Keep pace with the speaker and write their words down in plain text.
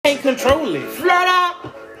control it. Flat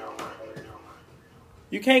out.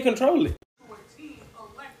 You can't control it.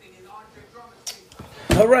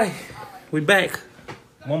 All right, we back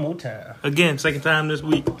One more time. again. Second time this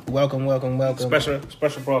week. Welcome.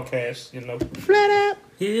 Special broadcast. You know. Flat out.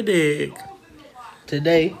 You dig.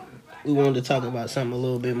 Today, we wanted to talk about something a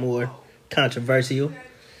little bit more controversial.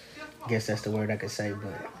 I guess that's the word I could say,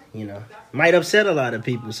 but, might upset a lot of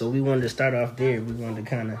people. So we wanted to start off there. We wanted to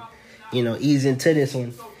kind of, ease into this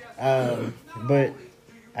one. But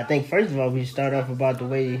I think, first of all, we start off about the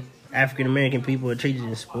way African-American people are treated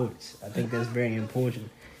in sports. I think that's very important.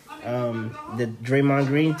 The Draymond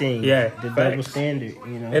Green thing. Yeah, the facts. double standard,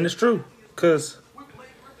 And it's true, because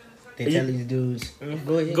they tell these dudes,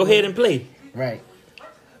 go ahead and play. Right.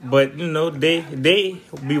 But, they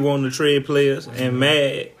be wanting to trade players and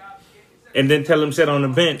mad and then tell them sit on the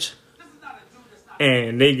bench.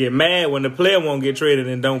 And they get mad when the player won't get traded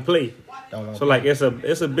and don't play. So, like, it's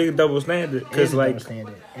a big double standard. Because, like,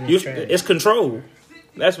 it's control.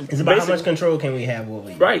 It's about how much control can we have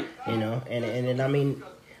over you. Right. And I mean,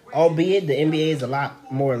 albeit the NBA is a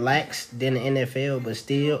lot more lax than the NFL, but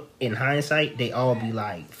still, in hindsight, they all be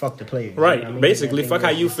like, fuck the players. Right. You know what I mean? Basically, fuck how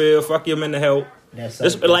you feel, fuck your mental health.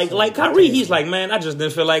 That's like Kyrie, he's like, man, I just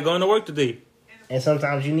didn't feel like going to work today. And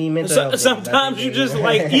sometimes you need mental health. Sometimes you just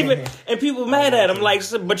like, even, and people mad at him, like,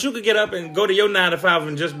 but you could get up and go to your 9 to 5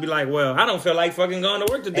 and just be like, well, I don't feel like fucking going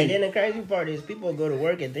to work today. And then the crazy part is people go to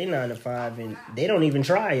work at their 9 to 5 and they don't even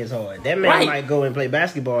try as hard. That man might go and play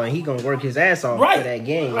basketball and he gonna work his ass off for that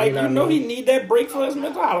game. Like, he need that break for his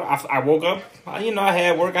mental health. I woke up, I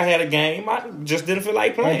had work, I had a game, I just didn't feel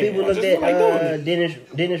like playing. And people looked at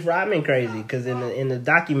Dennis Rodman crazy because in the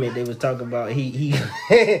document they was talking about he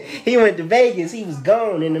he went to Vegas, he was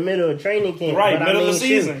gone in the middle of training camp. Right, middle of the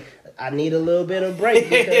season. I need a little bit of break.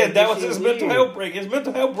 Yeah, that was his mental health break. His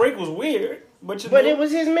mental health break was weird. But it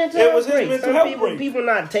was his mental health break. Mental health break. People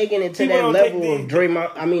not taking it to that level of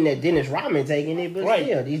Draymond. I mean, that Dennis Rodman taking it, but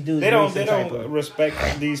still, these dudes. They don't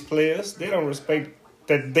respect these players. They don't respect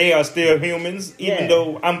that they are still humans, even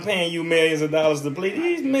though I'm paying you millions of dollars to play.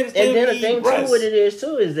 These men still and then the thing rest. too, what it is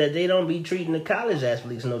too, is that they don't be treating the college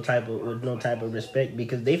athletes with no type of respect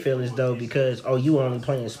because they feel as though because you only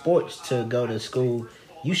playing sports to go to school.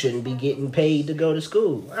 You shouldn't be getting paid to go to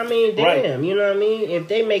school. I mean, damn, you know what I mean? If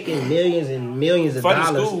they making millions and millions of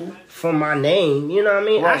dollars from my name, you know what I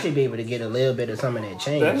mean? I should be able to get a little bit of some of that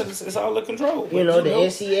change. It's all the control. The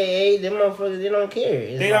NCAA, them motherfuckers, they don't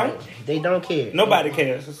care. They don't care. Nobody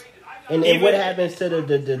cares. And what happens to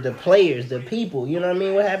the players, the people, you know what I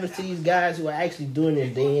mean? What happens to these guys who are actually doing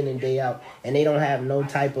this day in and day out, and they don't have no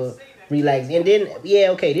type of relax? And then,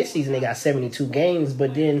 this season they got 72 games,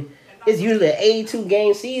 but then it's usually an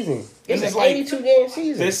 82-game season. It's an 82-game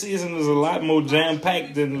season. This season is a lot more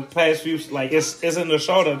jam-packed than the past few. Like, it's in a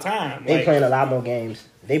shorter time. They playing a lot more games.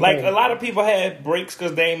 A lot of people had breaks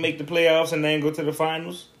because they ain't make the playoffs and they ain't go to the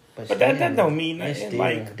finals. But that don't mean nothing.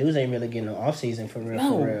 Like, dudes ain't really getting no off-season for real.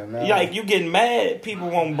 No. Like, you getting mad, people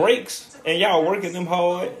want breaks, and y'all working them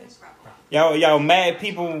hard. Y'all mad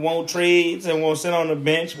people want trades and want to sit on the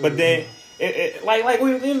bench, but then... like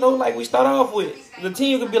we start off with, the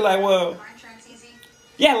team could be like, well,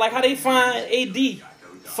 like how they find AD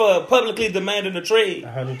for publicly demanding a trade,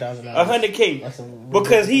 $100,000, $100K,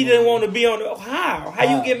 because he didn't want to be on the. How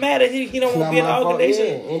you get mad at him? He don't want to be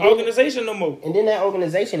in the organization no more. And then that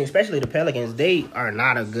organization, especially the Pelicans, they are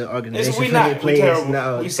not a good organization. We terrible.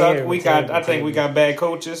 No, we suck. I think we got bad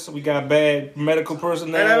coaches. We got bad medical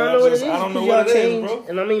personnel. And I don't know what it is, bro.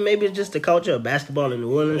 And I mean, maybe it's just the culture of basketball in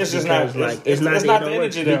New Orleans. It's just not. It's not the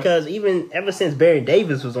energy there. Because even ever since Barry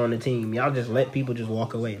Davis was on the team, y'all just let people just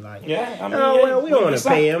walk away. Like, we don't want to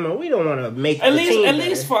pay him, or we don't want to make at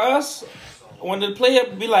least for us. When the player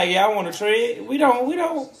be like, I want to trade, we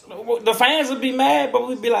don't. The fans would be mad, but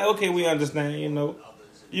we'd be like, okay, we understand. You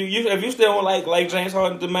if you still like James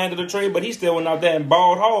Harden demanded a trade, but he still went out there and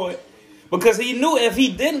balled hard because he knew if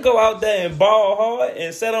he didn't go out there and ball hard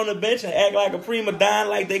and sit on the bench and act like a prima donna,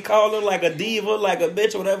 like they call him, like a diva, like a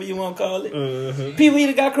bitch, whatever you want to call it, people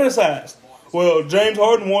either got criticized. Well, James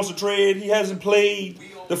Harden wants to trade. He hasn't played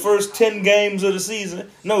the first 10 games of the season.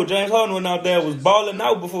 No, James Harden went out there, was balling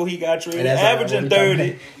out before he got traded, averaging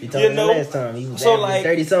 30. Last time. He was so like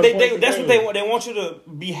that's what they want. They want you to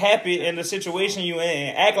be happy in the situation you in,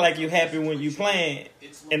 and act like you're happy when you playing,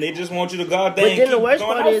 and they just want you to go out there. But then the worst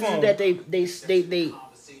part is that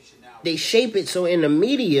they shape it so in the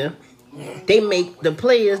media. They make the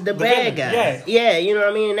players the bad guys. Yeah, you know what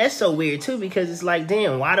I mean? And that's so weird, too, because it's like,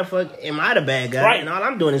 damn, why the fuck am I the bad guy? Right. And all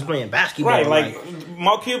I'm doing is playing basketball. Right, like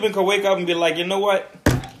Mark Cuban could wake up and be like, you know what?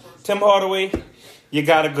 Tim Hardaway, you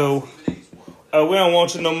got to go. we don't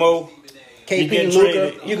want you no more. KP,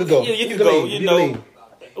 Luka, you could go. You could go. You know,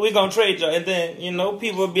 we're going to trade you. And then, you know,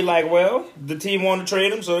 people would be like, well, the team want to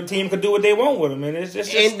trade him, so the team could do what they want with him. And it's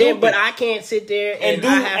just but I can't sit there and do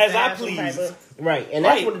as I please. Right. And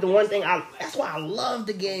that's what the one thing, that's why I love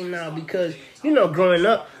the game now, because, you know, growing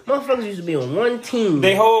up, motherfuckers used to be on one team.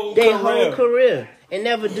 Their whole career. And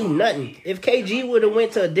never do nothing. If KG would have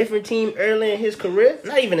went to a different team early in his career,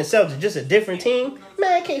 not even the Celtics, just a different team,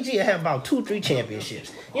 man, KG would have about 2-3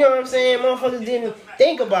 championships. You know what I'm saying? Motherfuckers didn't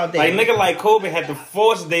think about that. Like, nigga like Kobe had to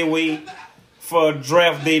force their way for a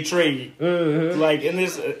draft day trade. Mm-hmm. Like, and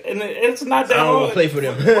it's not that hard. I don't want to play for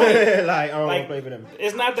them. Right. I don't want to play for them.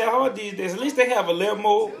 It's not that hard these days. At least they have a little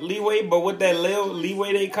more leeway, but with that little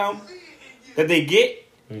leeway they get,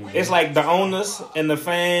 it's like the owners and the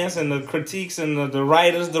fans and the critiques and the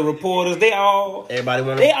writers, the reporters, they all feel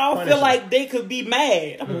like they could be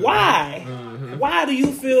mad. Mm-hmm. Why? Mm-hmm. Why do you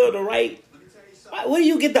feel the right? Where do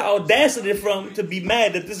you get the audacity from to be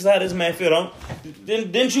mad that this is how this man feel?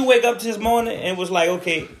 Didn't you wake up this morning and was like,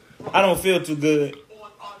 okay, I don't feel too good.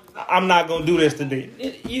 I'm not gonna do this today.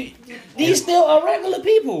 These still are regular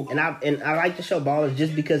people. And I like the show Ballers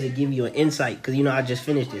just because it gives you an insight. Because you know I just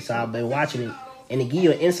finished it, so I've been watching it. And to give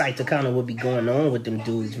you an insight to kind of what be going on with them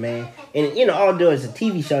dudes, man. And, you know, although it's a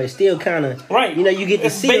TV show, it's still kind of... Right. You know, you get to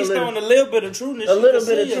see based on a little bit of trueness. A little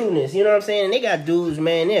bit of trueness, you know what I'm saying? And they got dudes,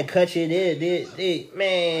 man, they'll cut you.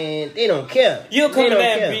 Man, they don't care. You'll come in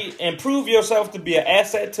there and prove yourself to be an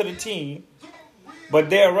asset to the team. But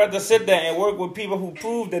they'll rather sit there and work with people who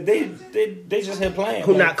prove that they just here playing.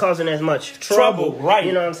 Who not causing as much trouble. Right.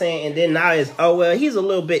 You know what I'm saying? And then now it's, he's a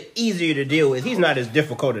little bit easier to deal with. He's not as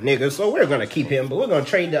difficult a nigga, so we're going to keep him, but we're going to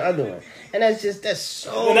trade the other one. And that's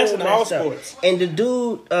so and that's in all sports. And the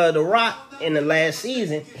dude, The Rock, in the last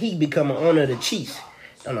season, he become an owner of the Chiefs.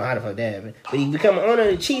 Don't know how the fuck that happened. But he become an owner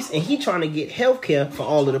of the Chiefs, and he trying to get health care for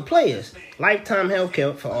all of the players. Lifetime health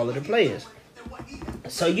care for all of the players.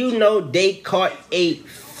 So you know they caught a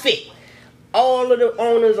fit. All of the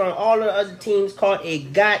owners on all of the other teams caught a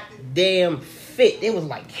goddamn fit. It was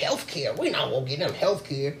like healthcare. We not gonna get them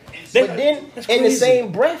healthcare. But then in the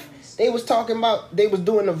same breath, they was talking about they was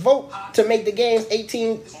doing a vote to make the games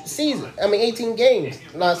 18 games.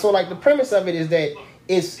 Now, so like the premise of it is that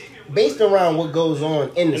it's based around what goes on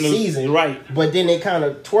in the season, right? But then they kind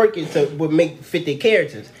of twerk it to what fit their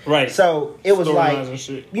characters, right? So it was like,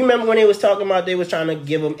 you remember when they was talking about they was trying to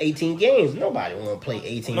give them 18 games? Nobody want to play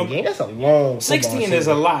 18 games. That's a long. 16 is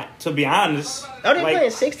a lot, to be honest. Are they playing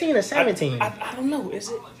 16 or 17? I don't know. Is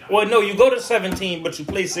it? Well, no, you go to 17, but you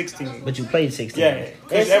play 16. But you played 16. Yeah,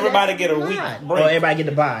 because everybody get a week break. Oh, everybody get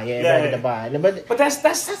the bye. Yeah, everybody get the bye. But that's a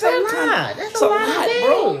lot. That's a lot of games,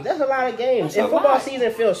 bro. That's a lot of games. And football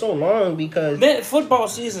season feels so long because then football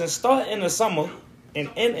season start in the summer and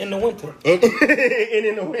end in the winter. And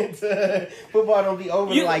in the winter, football don't be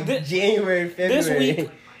over January, February. This week,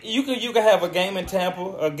 you could have a game in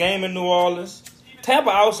Tampa, a game in New Orleans.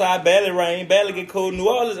 Tampa outside, barely rain, barely get cold. New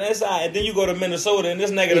Orleans inside, and then you go to Minnesota, and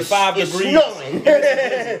it's negative 5 degrees. Snowing.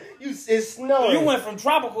 It's snowing. You went from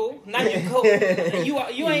tropical, now you're cold. You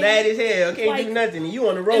ain't mad as hell. Can't do nothing. You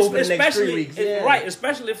on the road for the next 3 weeks. Right,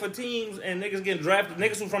 especially for teams and niggas getting drafted.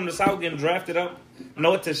 Niggas who from the South getting drafted up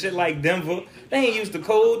north to shit like Denver. They ain't used to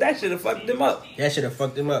cold. That should have fucked them up.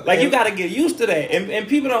 Like, you got to get used to that. And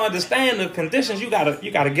people don't understand the conditions. You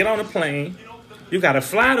gotta get on a plane. You got to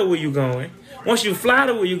fly to where you going. Once you fly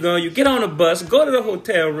to where you're going, you get on a bus, go to the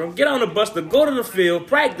hotel room, get on a bus to go to the field,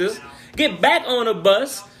 practice, get back on a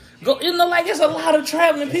bus. Go, it's a lot of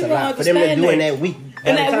traveling. People don't understand for them to do in that week.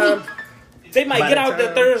 They might get out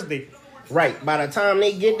there Thursday. Right. By the time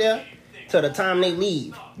they get there, to the time they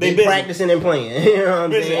leave, they practicing and playing. You know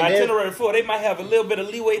what I'm saying? Itinerary 4, they might have a little bit of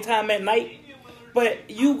leeway time at night. But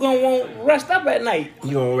you gonna want rest up at night.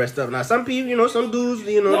 You gonna rest up. Now some people, some dudes,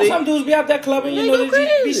 some dudes be out there clubbing,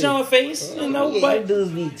 they be showing face, but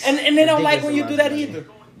dudes be and they don't like when you do that either.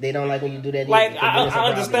 They don't like when you do that either. Like I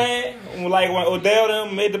understand, like when Odell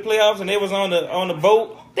them made the playoffs and they was on the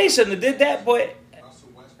boat, they shouldn't have did that. But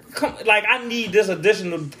I need this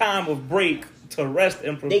additional time of break to rest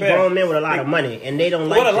and prepare. They grown men with a lot of money and they don't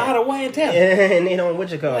like a lot of wear and tear. And they don't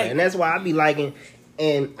and that's why I be liking.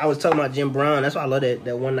 And I was talking about Jim Brown. That's why I love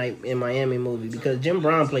that One Night in Miami movie. Because Jim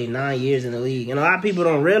Brown played 9 years in the league. And a lot of people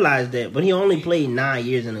don't realize that. But he only played 9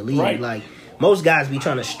 years in the league. Right. Like, most guys be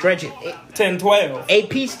trying to stretch it. 10, 12.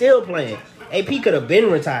 AP still playing. AP could have been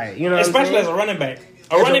retired. You know what I'm saying? Especially as a running back.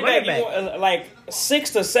 A running back. You want, like 6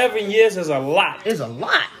 to 7 years is a lot. It's a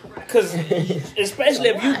lot. Because especially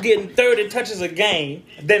if you getting 30 touches a game,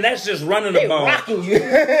 then that's just running the ball. Rocking you. You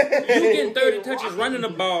getting 30 touches running the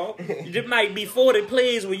ball. There might be 40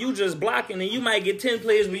 plays where you just blocking, and you might get 10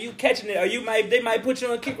 plays where you catching it, or they might put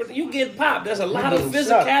you on kick. You getting popped. There's a lot of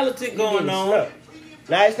physicality going on.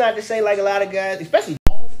 Now it's not to say like a lot of guys, especially.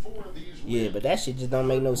 Yeah, but that shit just don't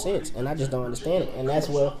make no sense, and I just don't understand it. And that's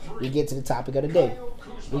where we get to the topic of the day.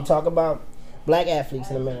 We talk about black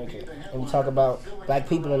athletes in America, and we talk about black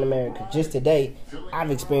people in America. Just today,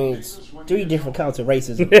 I've experienced 3 different counts of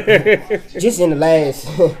racism. Just in the last,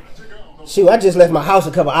 shoot, I just left my house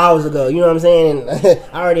a couple hours ago. You know what I'm saying? And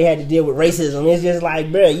I already had to deal with racism. It's just like,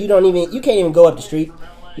 bruh, you can't even go up the street.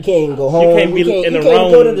 You can't even go home. You can't be in the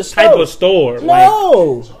wrong type of store.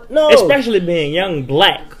 No. Especially being young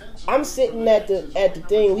black. I'm sitting at the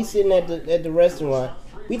thing. We sitting at the restaurant.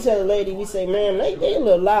 We tell the lady, we say, ma'am, they a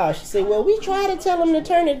little loud. She say, well, we try to tell them to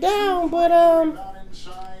turn it down, but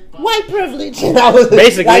white privilege. And I was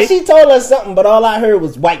basically like, she told us something, but all I heard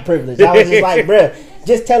was white privilege. I was just like, bruh,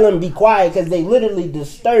 just tell them to be quiet, because they literally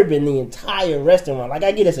disturbing the entire restaurant. Like,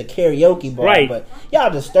 I get it's a karaoke bar, right, but y'all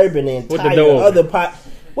disturbing the entire other pot.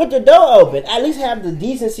 With the door open, at least have the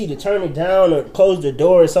decency to turn it down or close the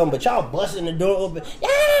door or something. But y'all busting the door open.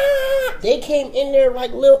 Yeah! They came in there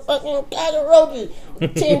like little fucking cockroaches.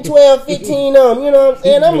 10, 12, 15 of them. You know what I'm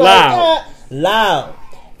saying? I'm like, loud.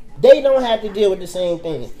 They don't have to deal with the same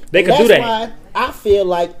thing. They can do that. That's why I feel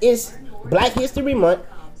like it's Black History Month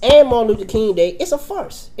and Martin Luther King Day. It's a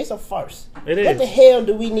farce. It is. What the hell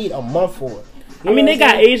do we need a month for? I mean, they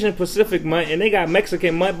got Asian Pacific month and they got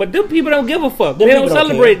Mexican month, but them people don't give a fuck. They don't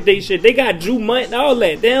celebrate they shit. They got Jew month and all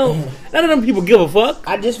that. None of them people give a fuck.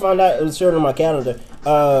 I just found out it was showed on my calendar.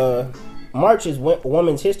 March is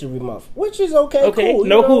Women's History Month, which is okay. Cool.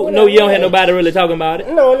 You don't have nobody really talking about it.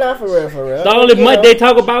 No, not for real. The only month they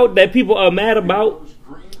talk about that people are mad about,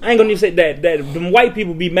 I ain't gonna even say that them white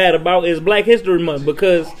people be mad about, is Black History Month,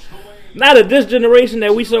 because now that this generation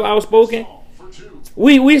that we so outspoken,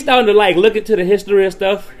 we starting to like look into the history of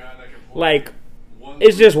stuff. Like,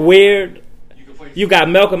 it's just weird. You got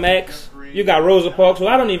Malcolm X, you got Rosa Parks, who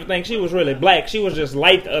I don't even think she was really black. She was just a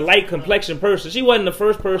light complexion person. She wasn't the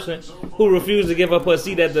first person who refused to give up her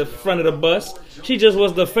seat at the front of the bus. She just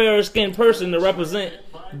was the fairer skinned person to represent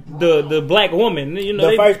the black woman. You know,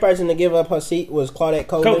 the first person to give up her seat was Claudette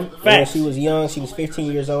Colvin. When she was young, she was 15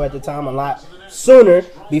 years old at the time, a lot sooner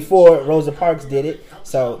before Rosa Parks did it.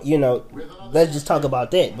 So, you know, let's just talk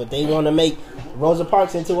about that. But they want to make Rosa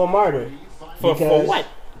Parks into a martyr. For what?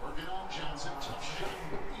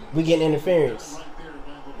 We get interference. It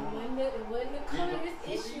wasn't a colorist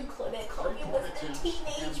issue. Claudette Colvin was a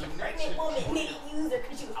teenage pregnant woman. They used her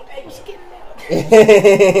because she was pregnant.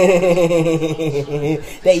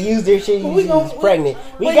 They used her shit. She was pregnant.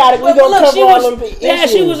 We gonna cover all them issues. Yeah,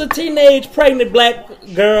 she was a teenage pregnant black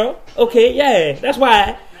girl. Okay, yeah, that's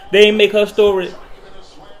why they didn't make her story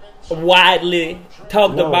widely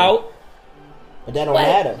talked about. But that don't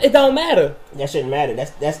matter. It don't matter. That shouldn't matter.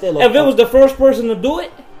 That's still. If it was the first person to do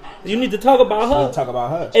it, you need to talk about her. You need to talk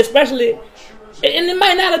about her, especially. And it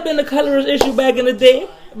might not have been the colorist issue back in the day,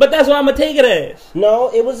 but that's what I'm gonna take it as. No,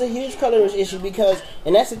 it was a huge colorist issue because,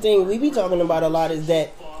 and that's the thing we be talking about a lot, is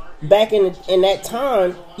that back in that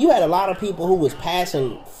time, you had a lot of people who was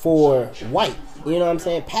passing for white. You know what I'm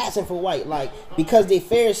saying? Passing for white, like, because they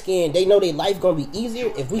fair skinned, they know their life gonna be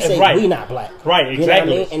easier if we say we not black. Right, exactly. You know what I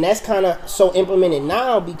mean? And that's kind of so implemented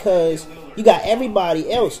now because you got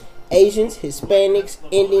everybody else, Asians, Hispanics,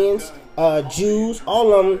 Indians, Jews,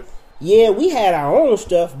 all of them. Yeah, we had our own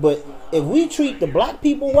stuff, but if we treat the black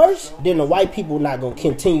people worse, then the white people not gonna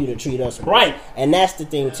continue to treat us worse. Right. And that's the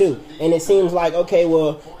thing too. And it seems like, okay,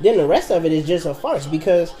 well, then the rest of it is just a farce,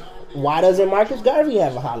 because why doesn't Marcus Garvey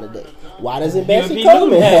have a holiday? Why doesn't Bessie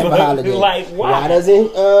Coleman have a holiday? Like, why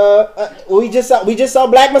doesn't we just saw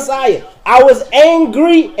Black Messiah? I was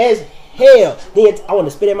angry as hell. I want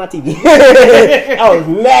to spit at my TV. I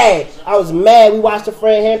was mad. We watched the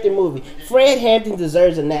Fred Hampton movie. Fred Hampton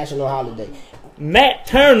deserves a national holiday. Nat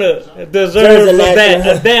Turner deserves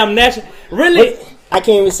a damn national. Really? But I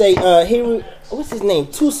can't even say what's his name?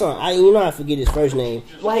 Tucson. I forget his first name.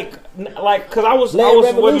 Like, cause I was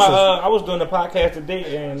with my I was doing the podcast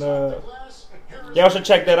today, and y'all should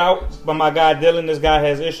check that out. By my guy Dylan, this guy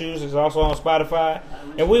has issues. It's also on Spotify,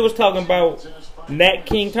 and we was talking about Nat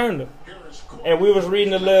King Turner, and we was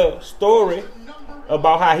reading a little story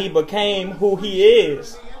about how he became who he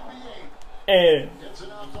is, and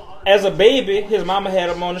as a baby, his mama had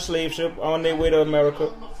him on a slave ship on their way to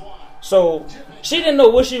America. So she didn't know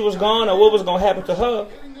where she was going or what was going to happen to her.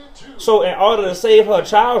 So in order to save her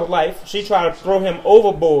child's life, she tried to throw him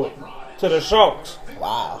overboard to the sharks.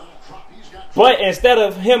 Wow. But instead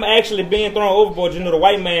of him actually being thrown overboard, the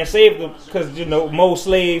white man saved him because, more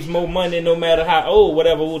slaves, more money, no matter how old,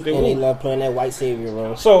 whatever. And they love playing that white savior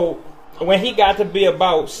role. So when he got to be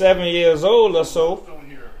about 7 years old or so,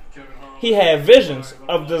 he had visions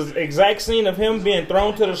of the exact scene of him being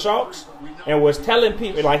thrown to the sharks and was telling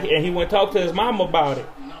people, and he went to talk to his mom about it.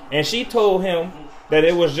 And she told him that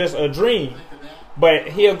it was just a dream. But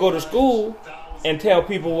he'll go to school and tell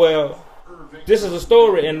people, well, this is a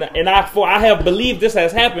story, and I have believed this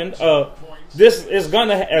has happened. This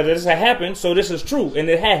has happened, so this is true, and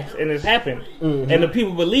it's happened, and the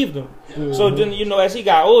people believed him. So then, as he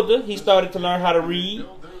got older, he started to learn how to read,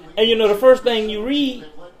 and the first thing you read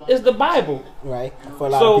is the Bible, right? For a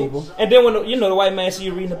lot of people. And then when the white man see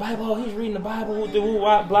you reading the Bible, he's reading the Bible,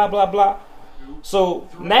 blah blah blah. So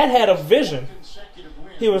Nat had a vision.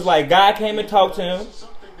 He was like, God came and talked to him.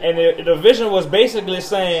 And the vision was basically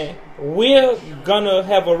saying, we're going to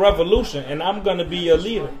have a revolution, and I'm going to be your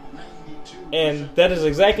leader. And that is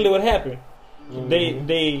exactly what happened.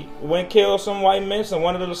 They went kill some white men, some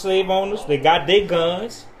one of the slave owners. They got their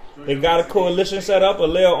guns. They got a coalition set up, a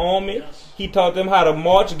little army. He taught them how to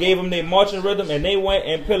march, gave them their marching rhythm, and they went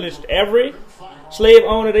and pillaged every slave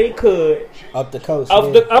owner they could up the coast.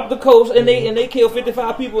 Up the coast, and they killed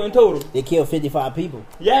 55 people in total. They killed 55 people.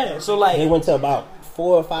 Yeah, so they went to about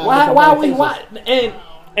 4 or 5. Why?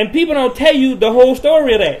 And people don't tell you the whole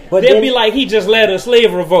story of that. But they'll be like, he just led a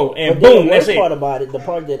slave revolt, and boom, that's it. The worst part about it, the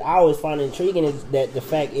part that I always find intriguing is that the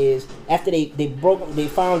fact is, after they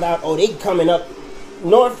found out, they coming up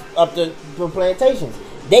north up the plantations.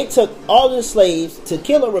 They took all the slaves to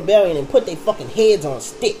kill a rebellion and put their fucking heads on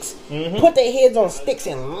sticks. Put their heads on sticks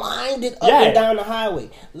and lined it up and down the highway.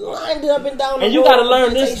 Lined it up and down the And you got to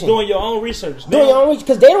learn this doing your own research. Doing your own research,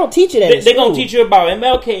 because they don't teach it at They're going to teach you about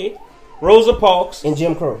MLK, Rosa Parks, and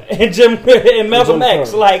Jim Crow, and Malcolm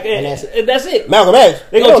X. And that's it. Malcolm X.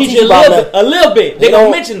 They're going to teach you a little bit. They're going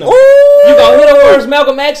to mention them. You going to hear the words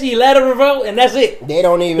Malcolm X, he led a revolt, and that's it. They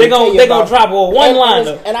don't even. They're going to drop a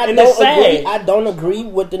one-liner. And I don't agree. I don't agree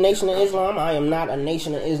with the Nation of Islam. I am not a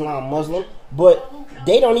Nation of Islam Muslim, but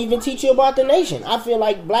they don't even teach you about the nation. I feel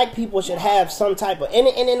like black people should have some type of,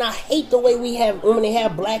 and I hate the way when they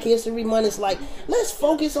have Black History Month. It's like, let's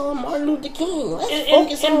focus on Martin Luther King. Let's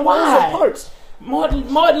focus on Rosa Parks.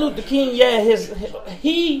 Martin Luther King,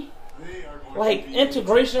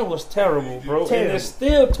 integration was terrible, bro. Terrible. And it's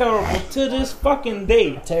still terrible to this fucking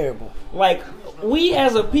day. Terrible. We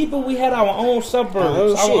as a people, we had our own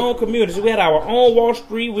suburbs, our own communities. We had our own Wall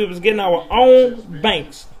Street. We was getting our own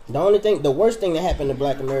banks. The worst thing that happened to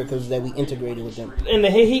Black America was that we integrated with them. And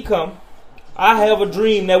here he come. I have a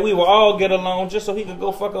dream that we will all get along just so he could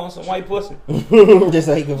go fuck on some white pussy. just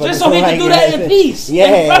so he could do that in peace.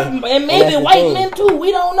 Yeah. And maybe white men too.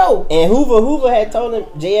 We don't know. And Hoover had told him,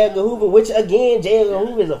 J. Edgar Hoover, which again, J. Edgar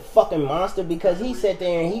Hoover is a fucking monster because he sat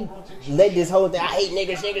there and he led this whole thing. I hate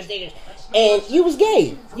niggers. And you was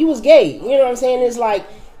gay. You know what I'm saying? It's like,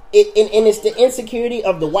 and it's the insecurity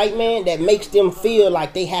of the white man that makes them feel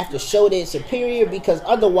like they have to show they're superior, because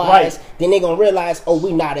otherwise then they're going to realize,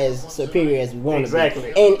 we not as superior as we want to be.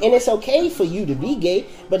 And it's okay for you to be gay,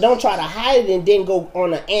 but don't try to hide it and then go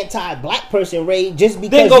on an anti-black person raid just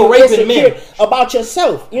because you're insecure about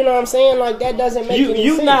yourself. You know what I'm saying? Like, that doesn't make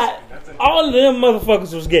any sense. All of them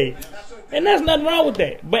motherfuckers was gay. And there's nothing wrong with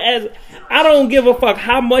that. But I don't give a fuck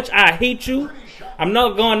how much I hate you. I'm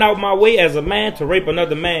not going out my way as a man to rape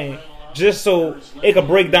another man just so it could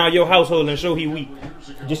break down your household and show he weak.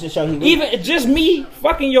 Just to show he weak. Even just me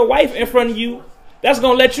fucking your wife in front of you, that's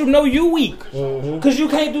going to let you know you weak. Because you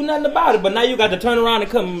can't do nothing about it. But now you got to turn around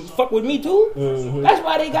and come fuck with me too? That's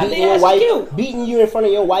why they got their ass killed. Beating you in front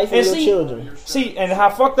of your wife and your children. See, and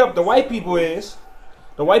how fucked up the white people is,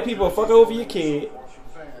 the white people fuck over your kid,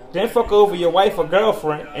 then fuck over your wife or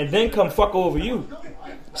girlfriend, and then come fuck over you.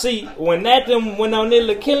 See, when them went on their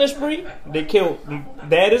little killing spree, they killed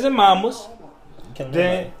daddies and mamas.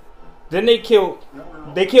 Then they killed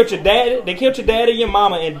your daddy. They killed your daddy, your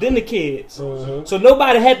mama, and then the kids. So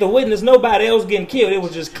nobody had to witness nobody else getting killed. It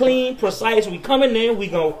was just clean, precise. We coming in, we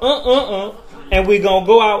gon' and we gonna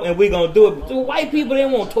go out and we gonna do it. The white people, they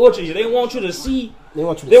won't torture you. They want you to see. They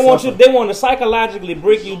want to psychologically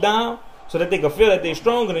break you down so that they can feel that they're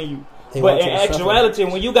stronger than you. But in actuality,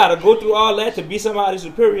 when you got to go through all that to be somebody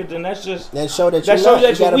superior, then that shows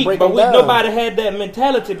that you're weak. But nobody had that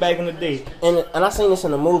mentality back in the day. And I seen this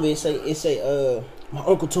in a movie. It say my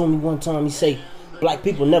uncle told me one time. He say, black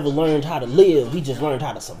people never learned how to live. We just learned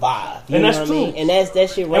how to survive. You And know that's what I mean? true. And that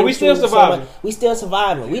shit. And we still surviving. We still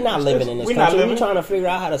surviving. We not living in this We not country. We living. trying to figure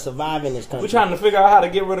out how to survive in this country. We're trying to figure out how to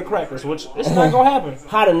get rid of crackers, which it's not gonna happen.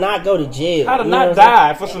 How to not go to jail. How to You know not what I'm saying?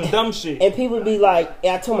 die for some dumb shit. And people be like,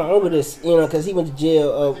 I told my uncle this, because he went to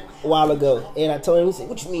jail a while ago. And I told him, he said,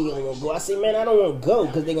 what you mean you don't want to go? I said, man, I don't want to go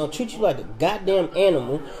because they're going to treat you like a goddamn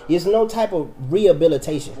animal. There's no type of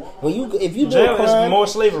rehabilitation. If you do Jail a crime, is more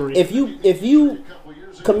slavery. if you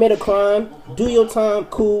commit a crime, do your time,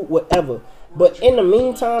 cool, whatever. But in the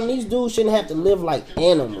meantime, these dudes shouldn't have to live like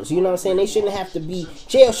animals. You know what I'm saying? They shouldn't have to be,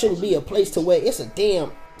 jail shouldn't be a place to where it's a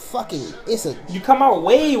damn you come out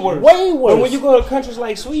way worse. Way worse. But when you go to countries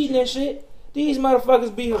like Sweden and shit, these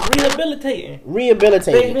motherfuckers be rehabilitating.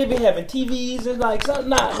 They be having TVs and like something.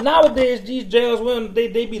 Nowadays these jails,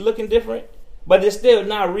 they be looking different, but it's still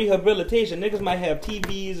not rehabilitation. Niggas might have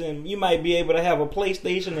TVs and you might be able to have a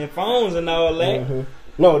PlayStation and phones and all that. Mm-hmm.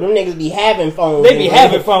 No, them niggas be having phones. They be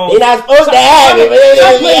having phones. They not supposed to have it, but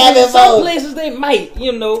they be having phones. Some places they might,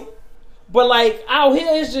 But like out here,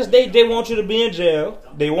 it's just they want you to be in jail.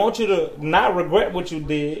 They want you to not regret what you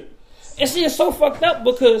did. And see, it's so fucked up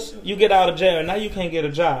because you get out of jail and now you can't get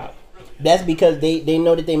a job. That's because they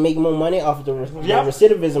know that they make more money off of the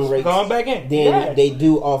recidivism rates going back in than they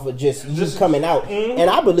do off of just you coming out. Mm-hmm. And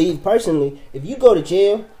I believe personally, if you go to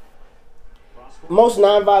jail, most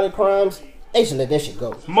nonviolent crimes, they should let that shit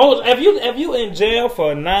go. If you in jail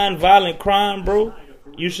for a nonviolent crime, bro,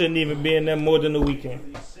 you shouldn't even be in there more than a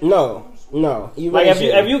weekend. No. You like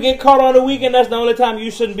if you get caught on the weekend, that's the only time you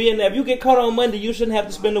shouldn't be in there. If you get caught on Monday, you shouldn't have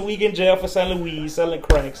to spend the week in jail for selling weed, selling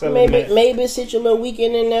crack, selling meth. Maybe sit your little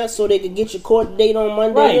weekend in there so they could get your court date on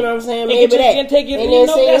Monday. Right. You know what I'm saying? And Maybe that. And take it, and then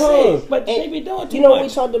stay home. It. But they be doing too You know much. what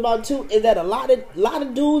we talked about too is that a lot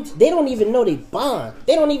of dudes, they don't even know they bond.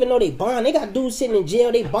 They got dudes sitting in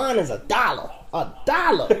jail. They bond is $1.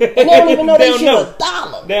 $1, and they don't even know they shit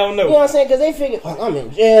 $1. They don't know. You know what I'm saying? Because they figure, I'm in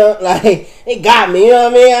jail. Like they got me. You know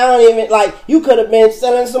what I mean? I don't even like. You could have been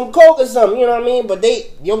selling some coke or something. You know what I mean? But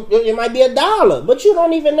it might be $1, but you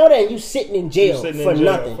don't even know that. And you sitting in jail, for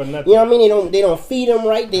nothing. You know what I mean? They don't feed them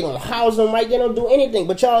right. They don't house them right. They don't do anything.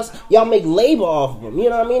 But y'all make labor off of them.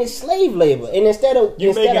 You know what I mean? It's slave labor. And instead of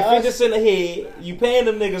making 50 cents a head, you paying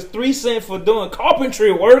them niggas 3 cents for doing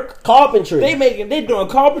carpentry work. They doing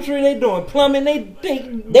carpentry. They doing plumbing. They had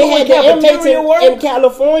the inmates in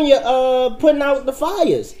California putting out the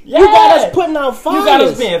fires. Yeah. You got us putting out fires. You got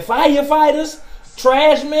us being firefighters,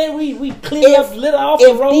 trash men. We clean up litter off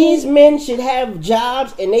the road. If these men should have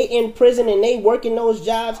jobs and they in prison and they working those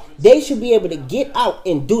jobs, they should be able to get out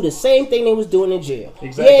and do the same thing they was doing in jail.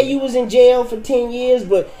 Exactly. Yeah, you was in jail for 10 years,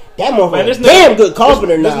 but that motherfucker damn good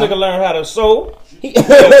carpenter now. This nigga learned how to sew. He a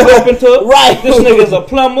carpenter. Right. This nigga's a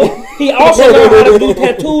plumber. He also learned how to do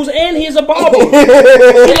tattoos and he's a barber. He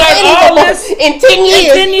learned all this in 10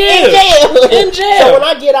 years. In jail. So when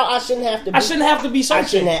I get out, I shouldn't have to be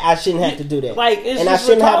searching. I shouldn't have to do that. Like, it's and I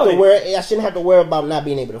shouldn't have to worry about not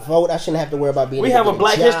being able to vote. I shouldn't have to worry about being We able have to a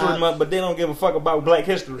Black History Month, but they don't give a fuck about Black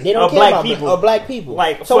history. They don't care about black people.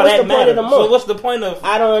 Like, so what's the point of the month? So what's the point of?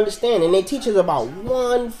 I don't understand. And they teach us about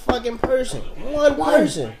one fucking person. One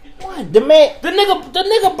person. The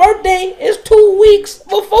nigga birthday is 2 weeks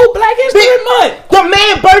before Black History Month. The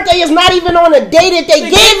man's birthday is not even on the day that they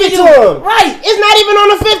gave it to him. Right. It's not even on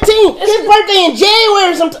the 15th. His birthday in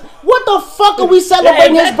January sometime. What the fuck are we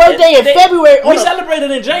celebrating his birthday in February? We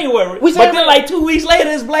celebrated in January. But then like 2 weeks later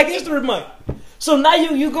it's Black History Month. So now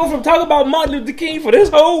you go from talking about Martin Luther King for this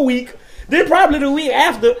whole week, then probably the week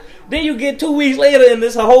after, then you get 2 weeks later and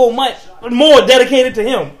this a whole month more dedicated to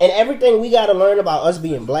him. And everything we got to learn about us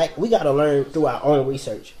being black, we got to learn through our own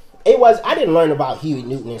research. I didn't learn about Huey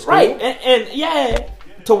Newton in school. Right, and yeah,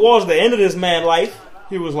 towards the end of this man's life,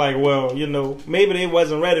 he was like, well, maybe they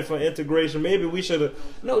wasn't ready for integration. Maybe we should have.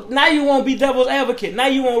 No, now you won't be devil's advocate. Now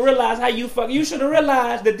you won't realize how you fuck. You should have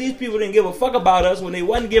realized that these people didn't give a fuck about us when they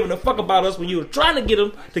wasn't giving a fuck about us when you were trying to get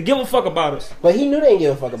them to give a fuck about us. But he knew they didn't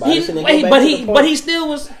give a fuck about us. But he still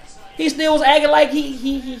was acting like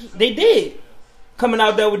they did. Coming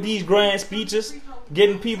out there with these grand speeches,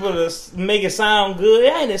 getting people to make it sound good.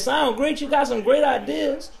 Yeah, and it sound great. You got some great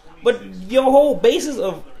ideas, but your whole basis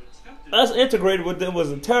of us integrated with them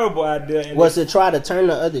was a terrible idea. And was to try to turn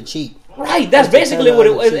the other cheek. Right. That's basically what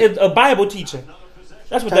it was. It's a Bible teaching.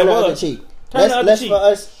 That's what that was. Other cheek.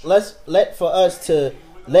 For us to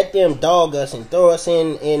let them dog us and throw us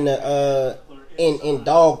in in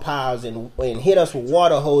dog piles and hit us with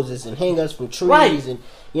water hoses and hang us from trees Right. and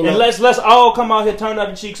you know. And let's all come out here, turn up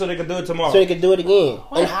the cheek so they can do it tomorrow. So they can do it again.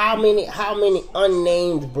 And how many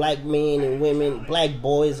unnamed black men and women, black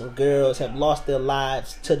boys and girls have lost their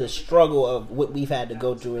lives to the struggle of what we've had to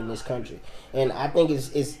go through in this country. And I think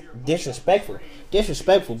it's disrespectful.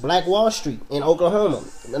 Disrespectful. Black Wall Street in Oklahoma.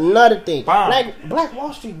 Another thing. Fine. Black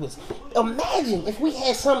Wall Street was, imagine if we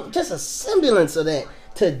had just a semblance of that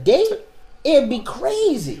today, it'd be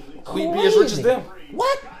crazy. We'd be as rich as them.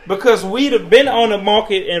 What? Because we'd have been on the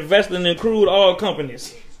market investing in crude oil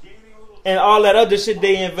companies and all that other shit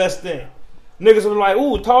they invest in. Niggas were like,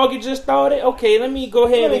 "Ooh, Target just started. Okay, let me go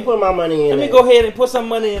ahead and put my money in. Let me go ahead and put some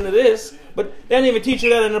money into this." But they didn't even teach you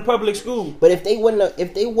that in the public school. But if they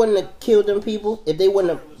wouldn't have killed them people, if they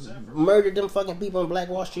wouldn't have murdered them fucking people in Black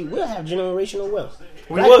Wall Street, we'll have generational wealth.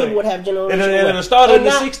 Black people would have generational wealth. And it started in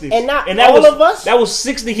the 60s. And not that all was, of us. That was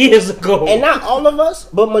 60 years ago. And not all of us,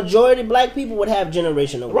 but majority black people would have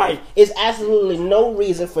generational wealth. Right. It's absolutely no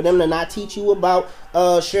reason for them to not teach you about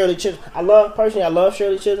Shirley Chisholm. I love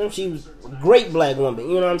Shirley Chisholm. She was a great black woman.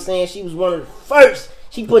 You know what I'm saying? She was one of the first.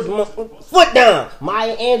 She put the foot down.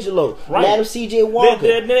 Maya Angelou, right. Madam C.J. Walker.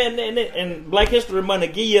 And Black History Month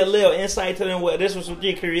give you a little insight to them what this was what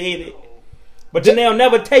they created. But then they'll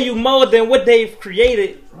never tell you more than what they've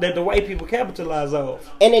created that the white people capitalize off.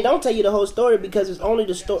 And they don't tell you the whole story because it's only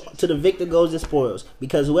the story to the victor goes the spoils.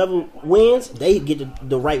 Because whoever wins, they get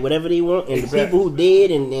the right whatever they want. And exactly. The people who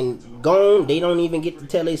did and gone, they don't even get to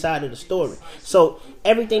tell their side of the story. So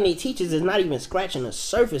everything they teach us is not even scratching the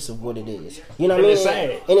surface of what it is. You know what I mean? It's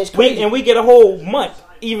sad. And it's crazy. We get a whole month.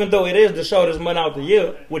 Even though it is the shortest month out the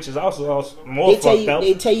year, which is also more fucked up.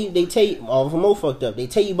 They tell you all more fucked up. They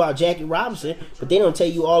tell you about Jackie Robinson, but they don't tell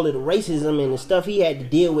you all of the racism and the stuff he had to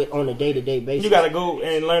deal with on a day-to-day basis. You gotta go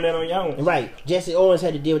and learn that on your own. Right. Jesse Owens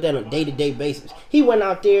had to deal with that on a day-to-day basis. He went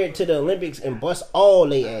out there to the Olympics and bust all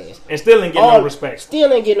their ass. And still ain't getting no respect.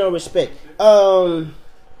 Still ain't getting no respect.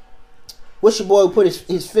 What's your boy who put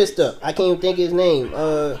his fist up? I can't even think of his name.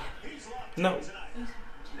 No.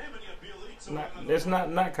 It's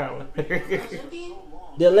not Colin.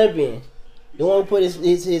 The Olympian. The one who put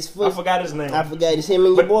his foot. I forgot his name. I forgot. It's him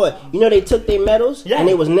and your boy. You know they took their medals and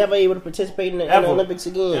they was never able to participate in the Olympics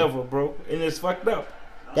again. Ever, bro. And it's fucked up.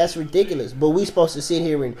 That's ridiculous. But we supposed to sit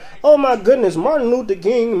here and, oh my goodness, Martin Luther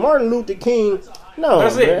King. No,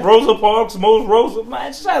 that's it. Rosa Parks, most Rosa.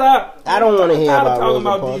 Man, shut up. I don't want to hear about talking Rosa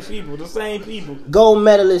about Parks. these people, the same people. Gold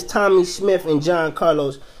medalist Tommy Smith and John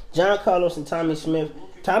Carlos. John Carlos and Tommy Smith.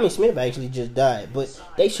 Tommy Smith actually just died, but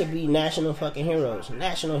they should be national fucking heroes,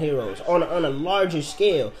 national heroes on a larger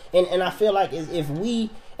scale. And I feel like if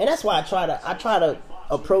we, and that's why I try to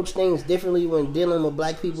approach things differently when dealing with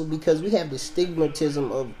black people, because we have the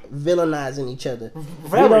stigmatism of villainizing each other.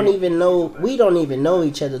 Very. We don't even know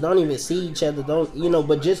each other, don't even see each other,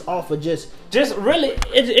 but just off of just really,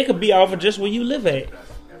 it could be off of just where you live at.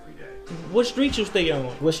 What street you stay on?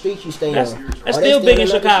 What street you stay on? That's still big in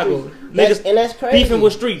Chicago. Niggas and that's crazy. Beefing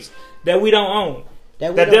with streets that we don't own.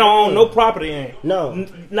 That they don't own no property in. No.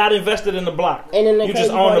 Not invested in the block. And then you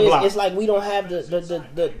just own the block. It's like we don't have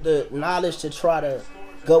the knowledge to try to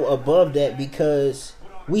go above that because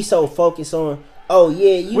we so focused on, oh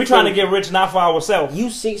yeah, we trying to get rich not for ourselves. You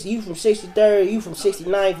from 63rd, you from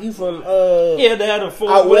 69th, you from yeah, they had a full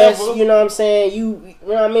out west. You know what I'm saying? You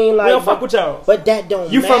know what I mean? Like, we don't fuck with y'all. But that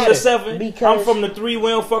don't. You matter from the 7? Because I'm from the 3. We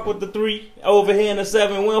don't fuck with the 3 over here in the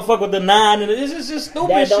 7. We don't fuck with the 9. And it's just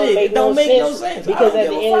stupid shit. It don't make no sense. Because at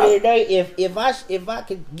the end of the day, if I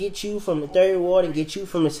could get you from the 3rd ward and get you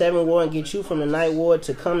from the 7th ward and get you from the 9th ward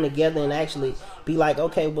to come together and actually be like,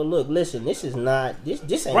 okay, but look, listen, this is not this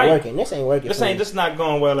ain't working. This ain't working. This not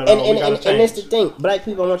going well at all. And that's the thing. Black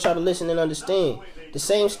people, I want y'all to listen and understand. The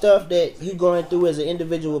same stuff that you going through as an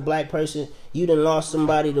individual black person, you done lost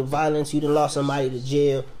somebody to violence, you done lost somebody to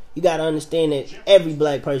jail. You got to understand that every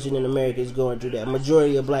black person in America is going through that.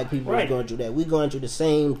 Majority of black people is going through that. We're going through the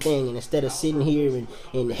same thing. And instead of sitting here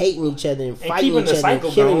and hating each other and fighting each other and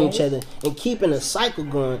killing each other and keeping a cycle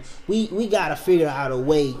going, we got to figure out a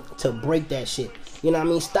way to break that shit. You know what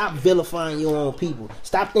I mean? Stop vilifying your own people.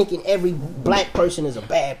 Stop thinking every black person is a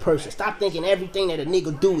bad person. Stop thinking everything that a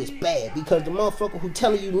nigga do is bad. Because the motherfucker who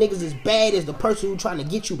telling you niggas is bad is the person who trying to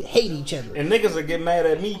get you to hate each other. And niggas will get mad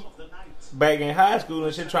at me back in high school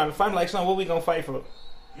and shit trying to fight. Like, son, what we gonna fight for?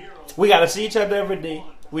 We gotta see each other every day.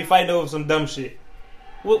 We fight over some dumb shit.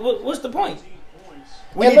 What's the point?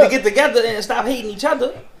 We need to get together and stop hating each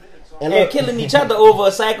other. and killing each other over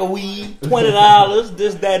a sack of weed, $20,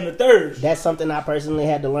 this, that, and the third. That's something I personally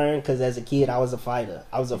had to learn because as a kid, I was a fighter.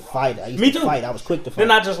 I used Me to too. fight. I was quick to fight.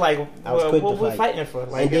 Then I just like, I was quick what to we fight. fighting for?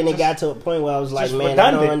 Like, and then it got to a point where I was like, just man,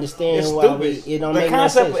 I don't redundant. understand It's why stupid. it don't The make no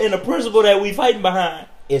concept sense. and the principle that we fighting behind,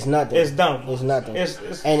 It's nothing. it's dumb. It's nothing. It's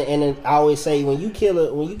And I always say when you kill a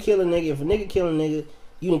nigga, if a nigga kill a nigga,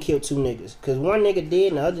 you done kill two niggas. Cause one nigga dead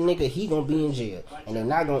and the other nigga he gonna be in jail. And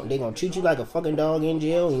they gonna treat you like a fucking dog in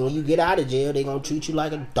jail. And when you get out of jail, they gonna treat you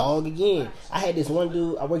like a dog again. I had this one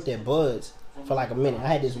dude, I worked at Bud's for like a minute. I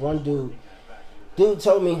had this one dude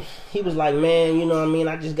told me, he was like, man, you know what I mean,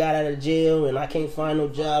 I just got out of jail and I can't find no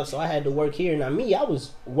job, so I had to work here. Now me, I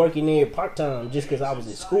was working there part-time just because I was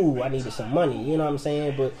at school. I needed some money, you know what I'm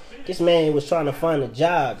saying? But this man was trying to find a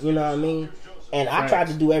job, you know what I mean? And I tried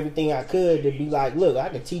to do everything I could to be like, look, I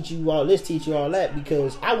can teach you all this, teach you all that,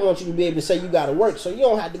 because I want you to be able to say you got to work so you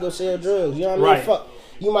don't have to go sell drugs, you know what I mean? Right. Fuck.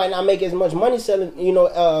 You might not make as much money selling,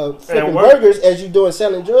 flipping burgers as you doing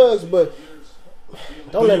selling drugs, but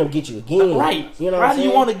don't let them get you again. right. You know Why what I'm do you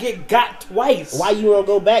saying? want to get got twice? Why you want to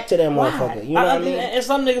go back to that Why? motherfucker? You know what I mean? And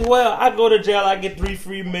some niggas, well, I go to jail, I get 3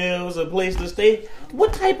 free meals, a place to stay.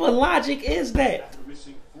 What type of logic is that?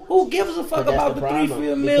 Who gives a fuck But that's about the 3 problem, free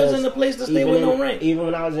meals because and the place to stay even with no in- rent? Even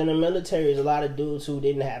when I was in the military, there's a lot of dudes who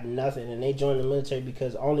didn't have nothing, and they joined the military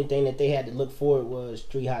because the only thing that they had to look forward was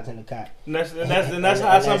 3 hots in the cot. And that's and how some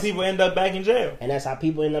that's- people end up back in jail. And that's how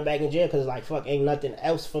people end up back in jail, because like, fuck, ain't nothing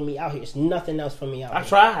else for me out here. It's nothing else for me out I here.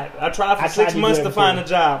 tried for I tried 6 to months do to find a everything.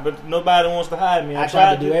 job, but nobody wants to hire me. I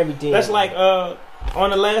tried to do everything. That's like on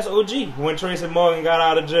the last OG when Tracy Morgan got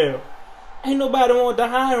out of jail. Ain't nobody wanted to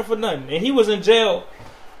hire him for nothing, and he was in jail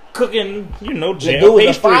cooking, The jail dude was a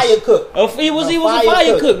pastries. fire cook. He was a fire fire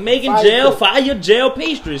cook. cook making Fire cook. jail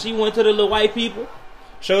pastries. He went to the little white people,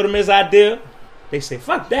 showed them his idea. They said,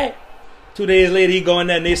 "Fuck that." 2 days later, he go in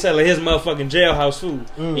there and they selling his motherfucking jailhouse food.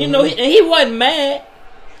 Mm-hmm. You know, and he wasn't mad.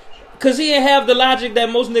 Cause he didn't have the logic that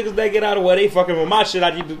most niggas that get out of they fucking with my shit. I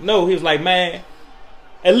need to know. He was like, man,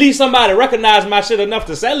 at least somebody recognize my shit enough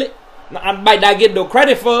to sell it. I might not get no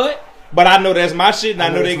credit for it, but I know that's my shit, and I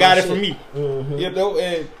know they it's got my it from shit. me. Mhm. You know,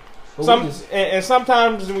 and But and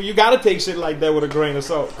sometimes you gotta take shit like that with a grain of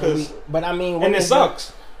salt, But I mean, and it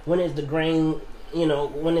sucks. When is the grain?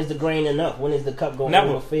 When is the grain enough? When is the cup going Never.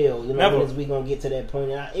 to overfill? Never. When is we gonna get to that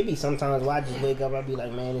point? And it be sometimes where I just wake up, I be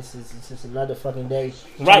like, man, it's just another fucking day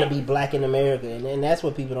trying Right. to be black in America, and that's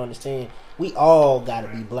what people don't understand. We all gotta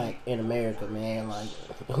be black in America, man. Like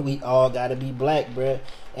we all gotta be black, bruh.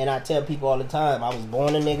 And I tell people all the time, I was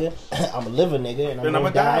born a nigga, I'm a live a nigga, and I'm And gonna I'ma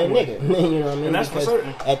die a die nigga. You know what I mean? And that's for Because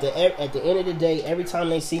certain. at the end of the day, every time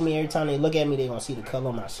they see me, every time they look at me, they gonna see the color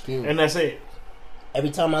of my skin. And that's it. Every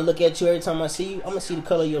time I look at you, every time I see you, I'm gonna see the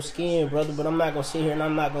color of your skin, brother. But I'm not gonna sit here and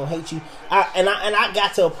I'm not gonna hate you. I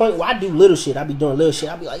got to a point where I do little shit. I be doing little shit.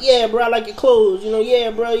 I be like, yeah, bro, I like your clothes.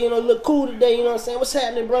 Yeah, bro, you look cool today. You know what I'm saying? What's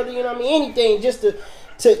happening, brother? You know what I mean? Anything just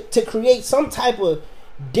to create some type of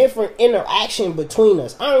different interaction between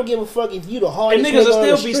us. I don't give a fuck if you the And hardest niggas nigga will on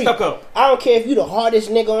the still be street. stuck up. I don't care if you the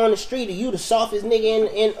hardest nigga on the street or you the softest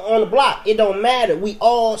nigga in on the block. It don't matter. We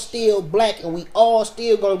all still black and we all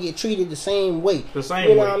still gonna get treated the same way. The same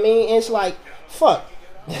You know way. what I mean? And it's like, fuck.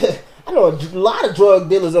 I know a lot of drug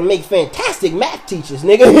dealers will make fantastic math teachers,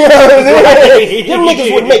 nigga. You know what I'm saying? Them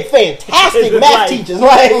niggas would make fantastic It's math like, teachers.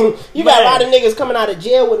 Like, you got a man. lot of niggas coming out of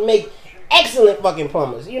jail would make excellent fucking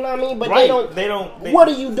plumbers. You know what I mean? But Right. they don't. They- What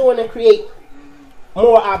are you doing to create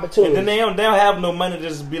more opportunities? And then they don't have no money to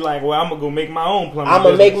just be like, well, I'm gonna go make my own plumbing I'm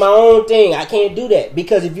gonna make business. my own thing. I can't do that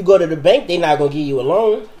because if you go to the bank, they're not gonna give you a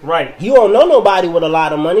loan. Right. You don't know nobody with a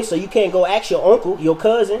lot of money, so you can't go ask your uncle, your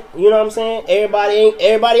cousin. You know what I'm saying?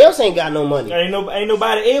 Everybody else ain't got no money. Ain't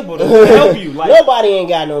nobody able to help you. Like Nobody ain't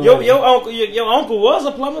got no money. your uncle was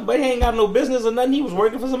a plumber, but he ain't got no business or nothing. He was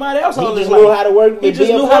working for somebody else all He his just knew life. how to work. He And just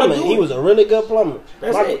be a knew how to plumber. do He it. was a really good plumber.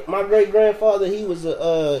 That's it. My great grandfather, he was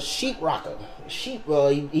a sheep rocker. He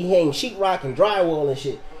hang sheetrock and drywall and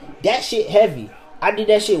shit. That shit heavy. I did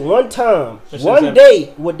that shit one time, That shit is one heavy.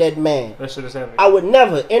 day with that man. That shit is heavy. I would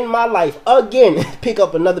never in my life again pick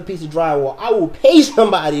up another piece of drywall. I will pay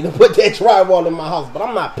somebody to put that drywall in my house, but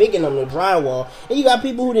I'm not picking up the drywall. And you got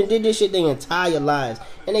people who did this shit their entire lives,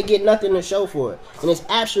 and they get nothing to show for it. And it's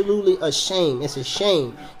absolutely a shame. It's a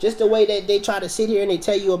shame. Just the way that they try to sit here and they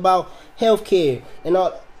tell you about healthcare and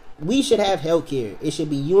all. We should have healthcare. It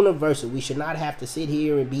should be universal. We should not have to sit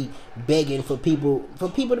here and be begging for people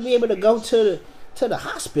to be able to go to the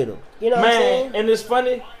hospital. You know what I'm Man, saying? and it's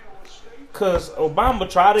funny because Obama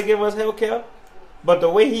tried to give us health care, but the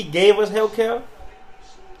way he gave us health care,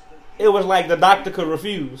 it was like the doctor could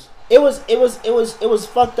refuse. It was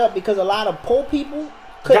fucked up because a lot of poor people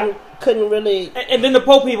couldn't really. And then the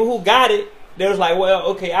poor people who got it, they was like, well,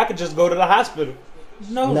 okay, I could just go to the hospital.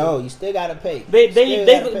 No, you still gotta pay.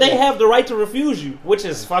 They have the right to refuse you, which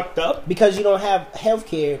is fucked up. Because you don't have health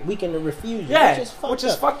care, we can refuse you. Yeah, which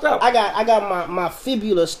is fucked up. I got my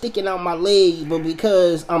fibula sticking out my leg, but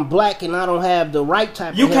because I'm black and I don't have the right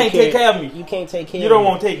type you of can't take care of me. You can't take care of me. You don't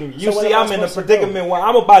want to take me. You see, I'm in a predicament where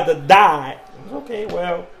I'm about to die. Okay,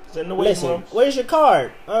 well, it's in the way. Listen, where's your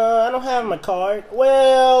card? I don't have my card.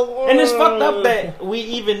 Well, and it's fucked up that we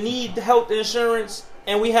even need health insurance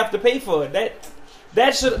and we have to pay for it.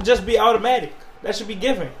 That should just be automatic. That should be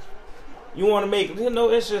given. You want to make,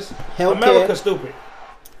 it's just healthcare, America stupid.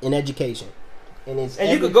 In education. And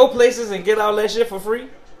you could go places and get all that shit for free.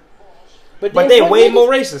 But then, they way more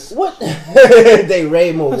racist. What? They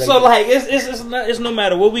way more racist. So like, it's no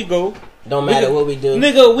matter where we go. Don't matter what we do.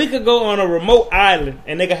 Nigga, we could go on a remote island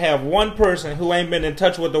and they could have one person who ain't been in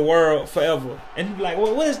touch with the world forever. And he'd be like,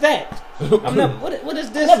 well, what is that? What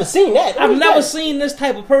is this? I've never seen that. I've never seen this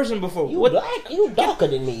type of person before. You black? You darker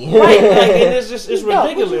than me. Right. Like, and it's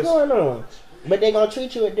ridiculous. What's going on? But they gonna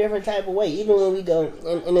treat you a different type of way. Even when we go,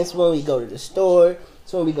 and it's when we go to the store.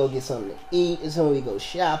 It's when we go get something to eat. It's when we go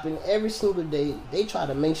shopping. Every single day, they try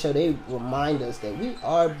to make sure they remind us that we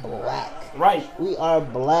are black. Right. We are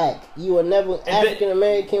black. You are never African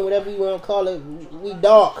American, whatever you want to call it. We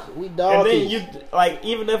dark. We dark. And then you, like,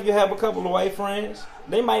 even if you have a couple of white friends,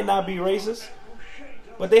 they might not be racist,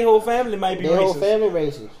 but their whole family might be racist. Their whole family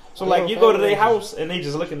racist. So like you go to their house and they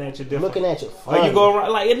just looking at you different. Looking at you funny. Or you go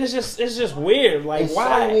around like it's just weird. Like it's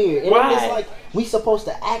why? So weird. And why? It's like we supposed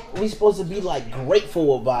to act. We supposed to be like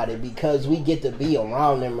grateful about it because we get to be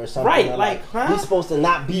around them or something. Right? Like huh? We supposed to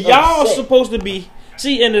not be. Y'all upset. supposed to be.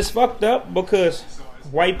 See, and it's fucked up because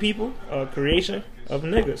white people are a creation of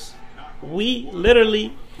niggas. We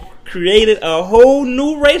literally created a whole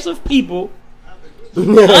new race of people.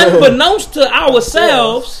 Unbeknownst to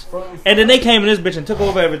ourselves, and then they came in this bitch and took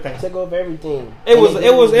over everything. It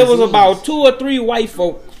was about 2 or 3 white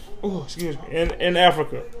folk. Oh, excuse me. In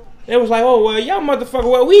Africa, it was like, oh well, y'all motherfucker.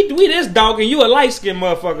 Well, we this dog and you a light skinned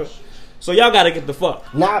motherfucker. So y'all gotta get the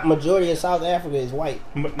fuck. Not majority of South Africa is white.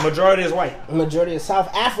 Majority is white. Majority of South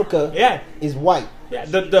Africa, is white. Yeah,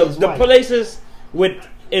 the places with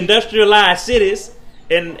industrialized cities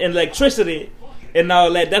and electricity. And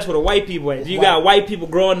all that, that's what the white people is. You got white people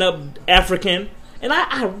growing up African. And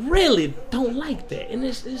I really don't like that. And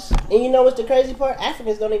it's and you know what's the crazy part?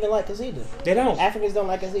 Africans don't even like us either. They don't. Africans don't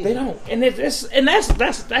like us either. They don't. And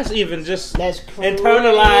that's even just that's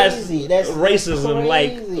internalized that's racism,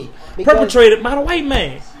 crazy. Like perpetrated by the white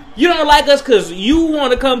man. You don't like us because you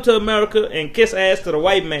want to come to America and kiss ass to the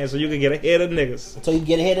white man so you can get ahead of niggas. So you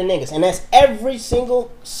get ahead of niggas. And that's every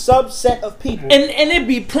single subset of people. And it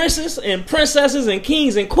be princes and princesses and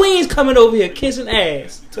kings and queens coming over here kissing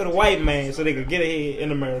ass to the white man so they can get ahead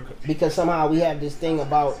in America. Because somehow we have this thing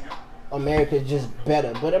about America just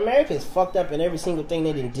better. But America is fucked up in every single thing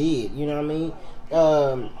they did. You know what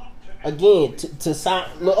I mean? Again, to sign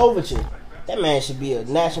Lil Overture. That man should be a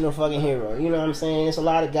national fucking hero. You know what I'm saying? There's a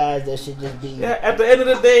lot of guys that should just be. Yeah, at the end of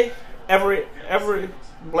the day, every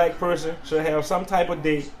black person should have some type of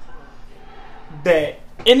day that,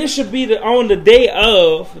 and it should be on the day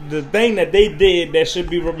of the thing that they did that should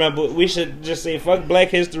be remembered. We should just say fuck Black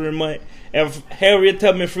History Month. If Harriet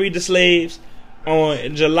Tubman freed the slaves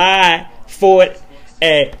on July 4th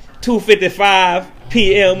at 2:55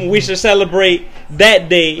 p.m., we should celebrate that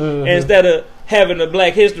day instead of having a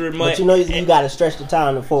Black History Month. But you know you gotta stretch the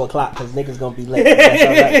time to 4 o'clock because niggas gonna be late. That's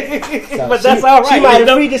all right. So but that's all right. She might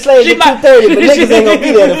have freed the slaves at 2:30, but niggas ain't gonna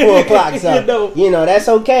be there at 4 o'clock. So you know that's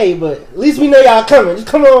okay. But at least we know y'all coming. Just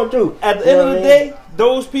come on through. At the end of the day,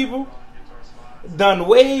 those people done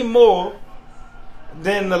way more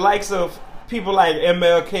than the likes of people like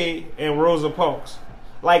MLK and Rosa Parks.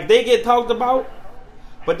 Like they get talked about,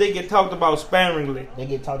 but they get talked about sparingly. They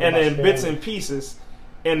get talked and about in bits and pieces.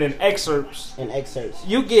 And in excerpts.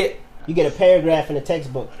 You get a paragraph in a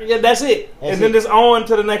textbook. Yeah, that's it. Then it's on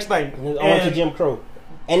to the next thing. And on to Jim Crow.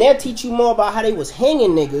 And they'll teach you more about how they was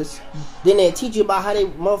hanging niggas than they'll teach you about how they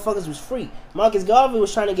motherfuckers was free. Marcus Garvey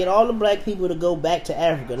was trying to get all the black people to go back to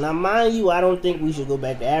Africa. Now, mind you, I don't think we should go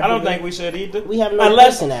back to Africa. I don't think we should either. We have no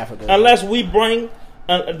place in Africa. Unless we bring...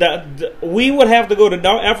 we would have to go to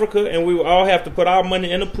North Africa and we would all have to put our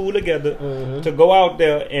money in a pool together to go out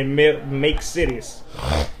there and make cities.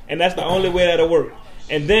 And that's the only way that'll work.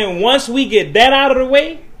 And then once we get that out of the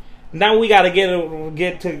way, now we got to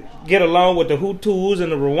get along with the Hutus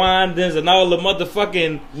and the Rwandans and all the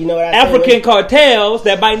motherfucking African cartels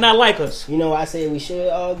that might not like us. You know what I say we should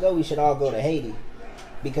all go? We should all go to Haiti.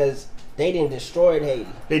 Because They didn't destroy Haiti.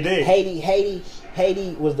 They did.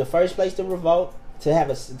 Haiti was the first place to revolt, to have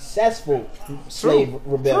a successful slave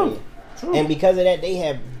rebellion. True. And because of that, they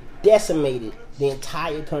have decimated the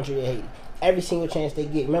entire country of Haiti. Every single chance they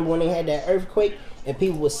get. Remember when they had that earthquake and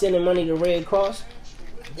people were sending money to Red Cross?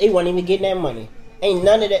 They weren't even getting that money. Ain't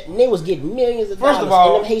none of that. And they was getting millions of dollars. First of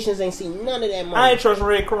all, and them Haitians ain't seen none of that money. I ain't trust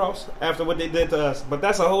Red Cross after what they did to us. But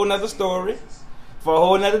that's a whole nother story for a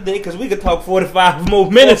whole nother day, because we could talk 45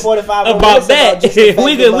 more minutes 45 more about minutes that. about just the fact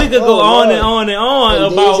we could go on Lord. and on and on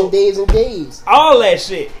And about days and days. all that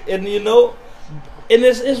shit. And you know, and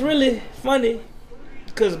it's really funny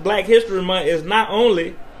because Black History Month is not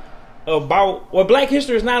only about, well, Black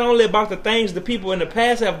History is not only about the things the people in the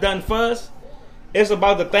past have done for us. It's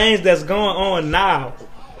about the things that's going on now.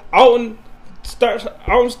 Alton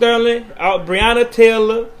Sterling, Breonna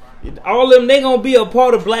Taylor, all of them, they gonna be a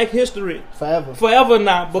part of Black history forever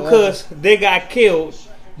now, because they got killed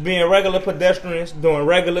being regular pedestrians, doing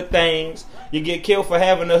regular things. You get killed for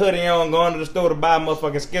having a hoodie on, going to the store to buy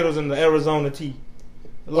motherfucking Skittles and the Arizona tea.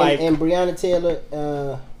 Like, and Breonna Taylor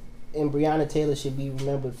should be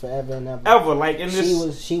remembered forever and ever. Ever, like in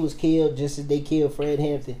this, she was killed just as they killed Fred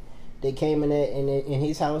Hampton. They came in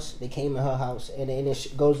his house. They came in her house, and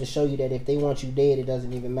it goes to show you that if they want you dead, it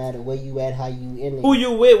doesn't even matter where you at, how you in it, who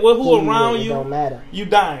you with, who around you. It don't matter. You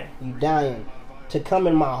dying. You dying. To come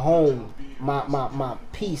in my home, my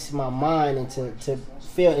peace, my mind, and to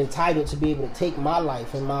feel entitled to be able to take my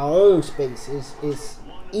life in my own space is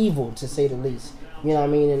evil, to say the least. You know what I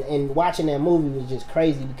mean? And watching that movie was just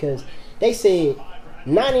crazy, because they said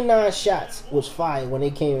 99 shots was fired when they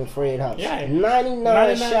came in Fred's house. Yeah.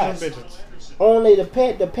 99 shots. Only the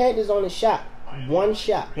Panthers only shot one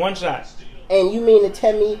shot. One shot. And you mean to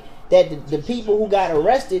tell me that the people who got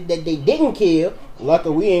arrested that they didn't kill,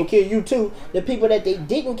 luckily we didn't kill you too, the people that they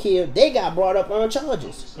didn't kill, they got brought up on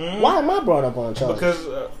charges. Mm-hmm. Why am I brought up on charges?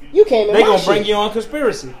 Because you came in they my gonna shit. bring you on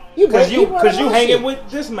conspiracy. Because you hanging with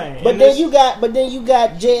this man. But then you got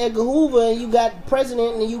J. Edgar Hoover, and you got the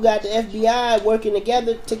president, and you got the FBI working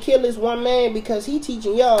together to kill this one man because he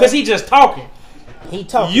teaching y'all. Because he just talking. He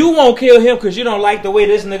talking. You won't kill him because you don't like the way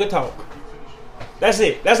this nigga talk. That's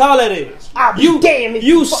it. That's all that is. Damn if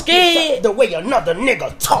you scared the way another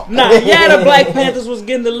nigga talk. Nah, yeah, the Black Panthers was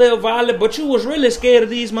getting a little violent, but you was really scared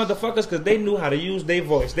of these motherfuckers because they knew how to use their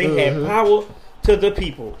voice. They had power to the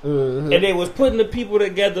people, and they was putting the people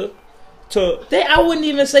together. I wouldn't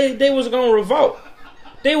even say they was gonna revolt.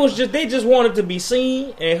 They just wanted to be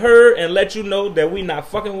seen and heard and let you know that we not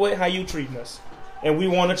fucking with how you treating us, and we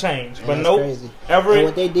want to change. But nope. And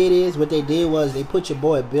what they did was they put your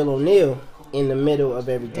boy Bill O'Neal in the middle of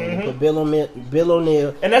everything. They put Bill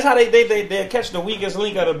O'Neal, and that's how they catch the weakest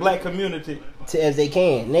link of the black community as they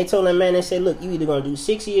can. And they told that man, they said, look, you either gonna do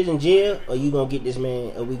 6 years in jail, or you gonna get this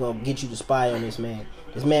man, or we gonna get you to spy on this man.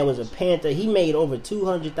 This man was a Panther. He made over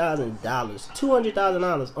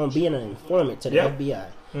 $200,000 on being an informant to the FBI.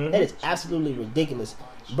 That is absolutely ridiculous.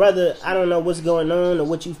 Brother, I don't know what's going on or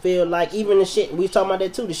what you feel like. Even the shit, we was talking about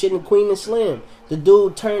that too, the shit in Queen and Slim. The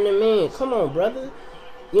dude turned him in. Come on, brother.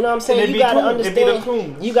 You know what I'm saying? You gotta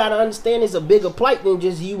understand. You gotta understand it's a bigger plight than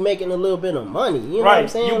just you making a little bit of money. You know what I'm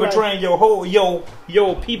saying? You betraying your whole your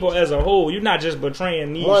people as a whole. You're not just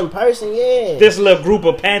betraying these one person. Yeah. This little group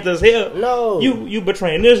of Panthers here. No. You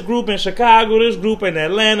betraying this group in Chicago, this group in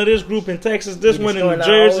Atlanta, this group in Texas, this one in New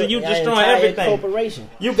Jersey. You destroying everything. Corporation.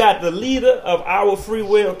 You got the leader of our free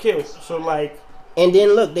will killed. So like. And then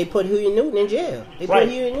look, they put Huey Newton in jail. They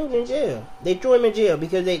threw him in jail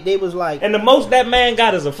because they was like. And the most that man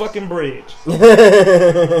got is a fucking bridge.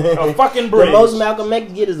 A fucking bridge. The most Malcolm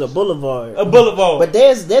X get is a boulevard. A boulevard. But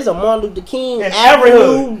there's a Martin Luther King in every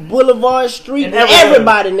Avenue, Boulevard, Street, in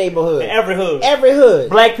everybody's neighborhood. In every hood. Every hood.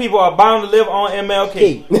 Black people are bound to live on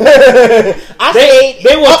MLK.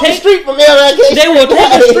 They will take the street from MLK. They will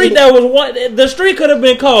take a street that was one. The street could have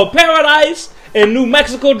been called Paradise and New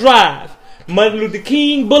Mexico Drive. Martin Luther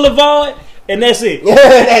King Boulevard, and that's it.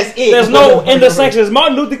 That's it. There's no intersections.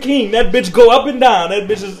 Martin Luther King, that bitch go up and down. That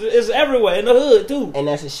bitch is everywhere in the hood too. And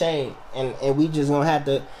that's a shame. And we just gonna have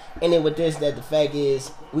to end it with this, that the fact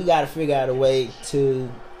is we gotta figure out a way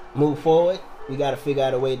to move forward. We gotta figure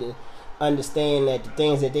out a way to understand that the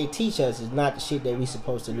things that they teach us is not the shit that we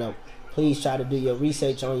supposed to know. Please try to do your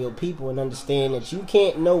research on your people and understand that you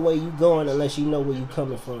can't know where you going unless you know where you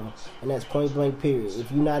coming from. And that's point blank period.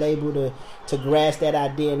 If you're not able to grasp that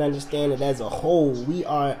idea and understand it as a whole, we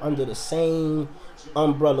are under the same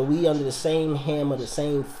umbrella. We under the same hammer, the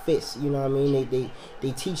same fist. You know what I mean?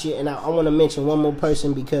 They teach it. And I want to mention one more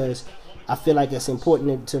person because I feel like it's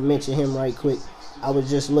important to mention him right quick. I was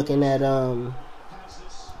just looking at,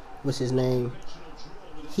 what's his name?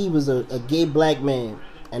 he was a gay black man.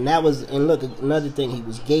 And that was, and look, another thing, he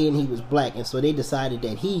was gay and he was black. And so they decided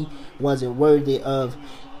that he wasn't worthy of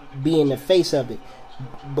being the face of it.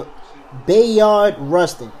 But Bayard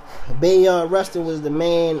Rustin was the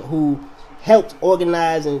man who helped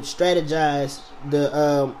organize and strategize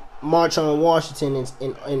the March on Washington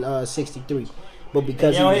in 63. But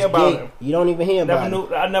because he was gay, you don't even hear about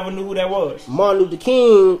him. I never knew who that was. Martin Luther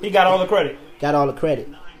King, he got all the credit.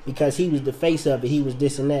 Because he was the face of it. He was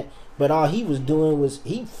this and that. But all he was doing was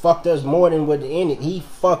he fucked us more than what in it. He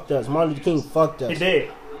fucked us. Martin Luther King fucked us. He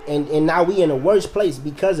did. And now we in a worse place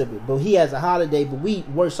because of it. But he has a holiday, but we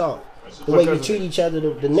worse off. The way we treat each other,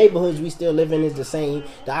 the neighborhoods we still live in is the same.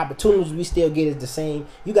 The opportunities we still get is the same.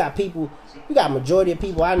 You got majority of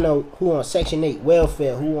people I know who on Section 8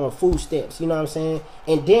 welfare, who on food stamps. You know what I'm saying?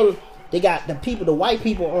 And then they got the white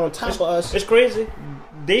people on top of us. It's crazy.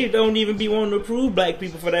 They don't even be wanting to approve black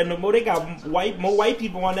people for that no more. They got more white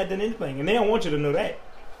people on that than anything, and they don't want you to know that.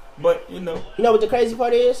 But you know what the crazy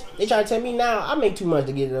part is? They try to tell me now I make too much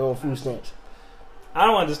to get it on food stamps. I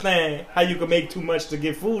don't understand how you can make too much to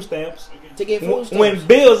get food stamps. When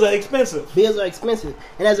bills are expensive.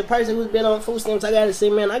 And as a person who's been on food stamps, I gotta say,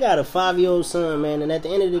 man, I got a 5-year-old son, man. And at the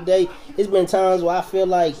end of the day, it's been times where I feel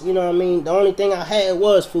like, you know what I mean, the only thing I had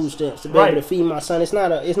was food stamps to be able to feed my son. It's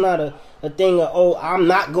not a thing of, I'm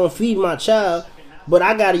not gonna feed my child, but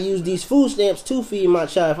I gotta use these food stamps to feed my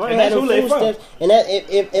child. If I didn't have those food stamps, and that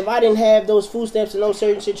if I didn't have those food stamps in those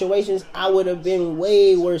certain situations, I would have been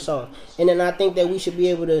way worse off. And then I think that we should be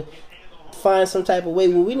able to find some type of way.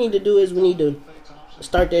 What we need to do is we need to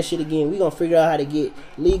start that shit again. We're going to figure out how to get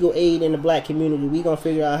legal aid in the black community. We're going to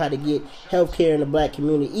figure out how to get health care in the black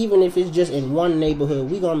community. Even if it's just in one neighborhood,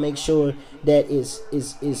 we're going to make sure that is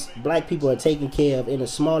black people are taken care of in the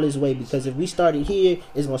smallest way. Because if we started here,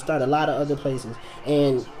 it's going to start a lot of other places.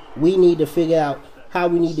 And we need to figure out how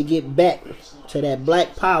we need to get back to that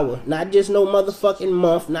black power. Not just no motherfucking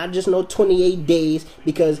month, not just no 28 days,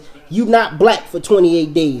 because you not black for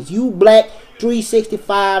 28 days. You black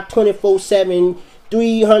 365, 24/7,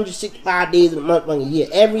 365 days of the month on a year.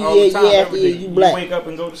 Every year after year, you black. You wake up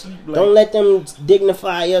and go to sleep black. Don't let them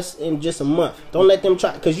dignify us in just a month. Don't let them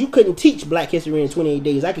try, because you couldn't teach black history in 28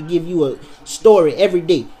 days. I could give you a story every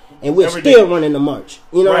day, and we're still running the march.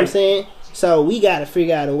 You know what I'm saying? So we got to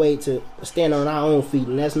figure out a way to stand on our own feet,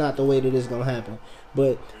 and that's not the way that it's going to happen.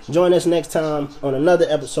 But join us next time on another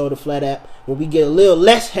episode of Flat App, where we get a little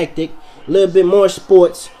less hectic, a little bit more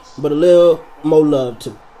sports, but a little more love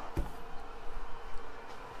too.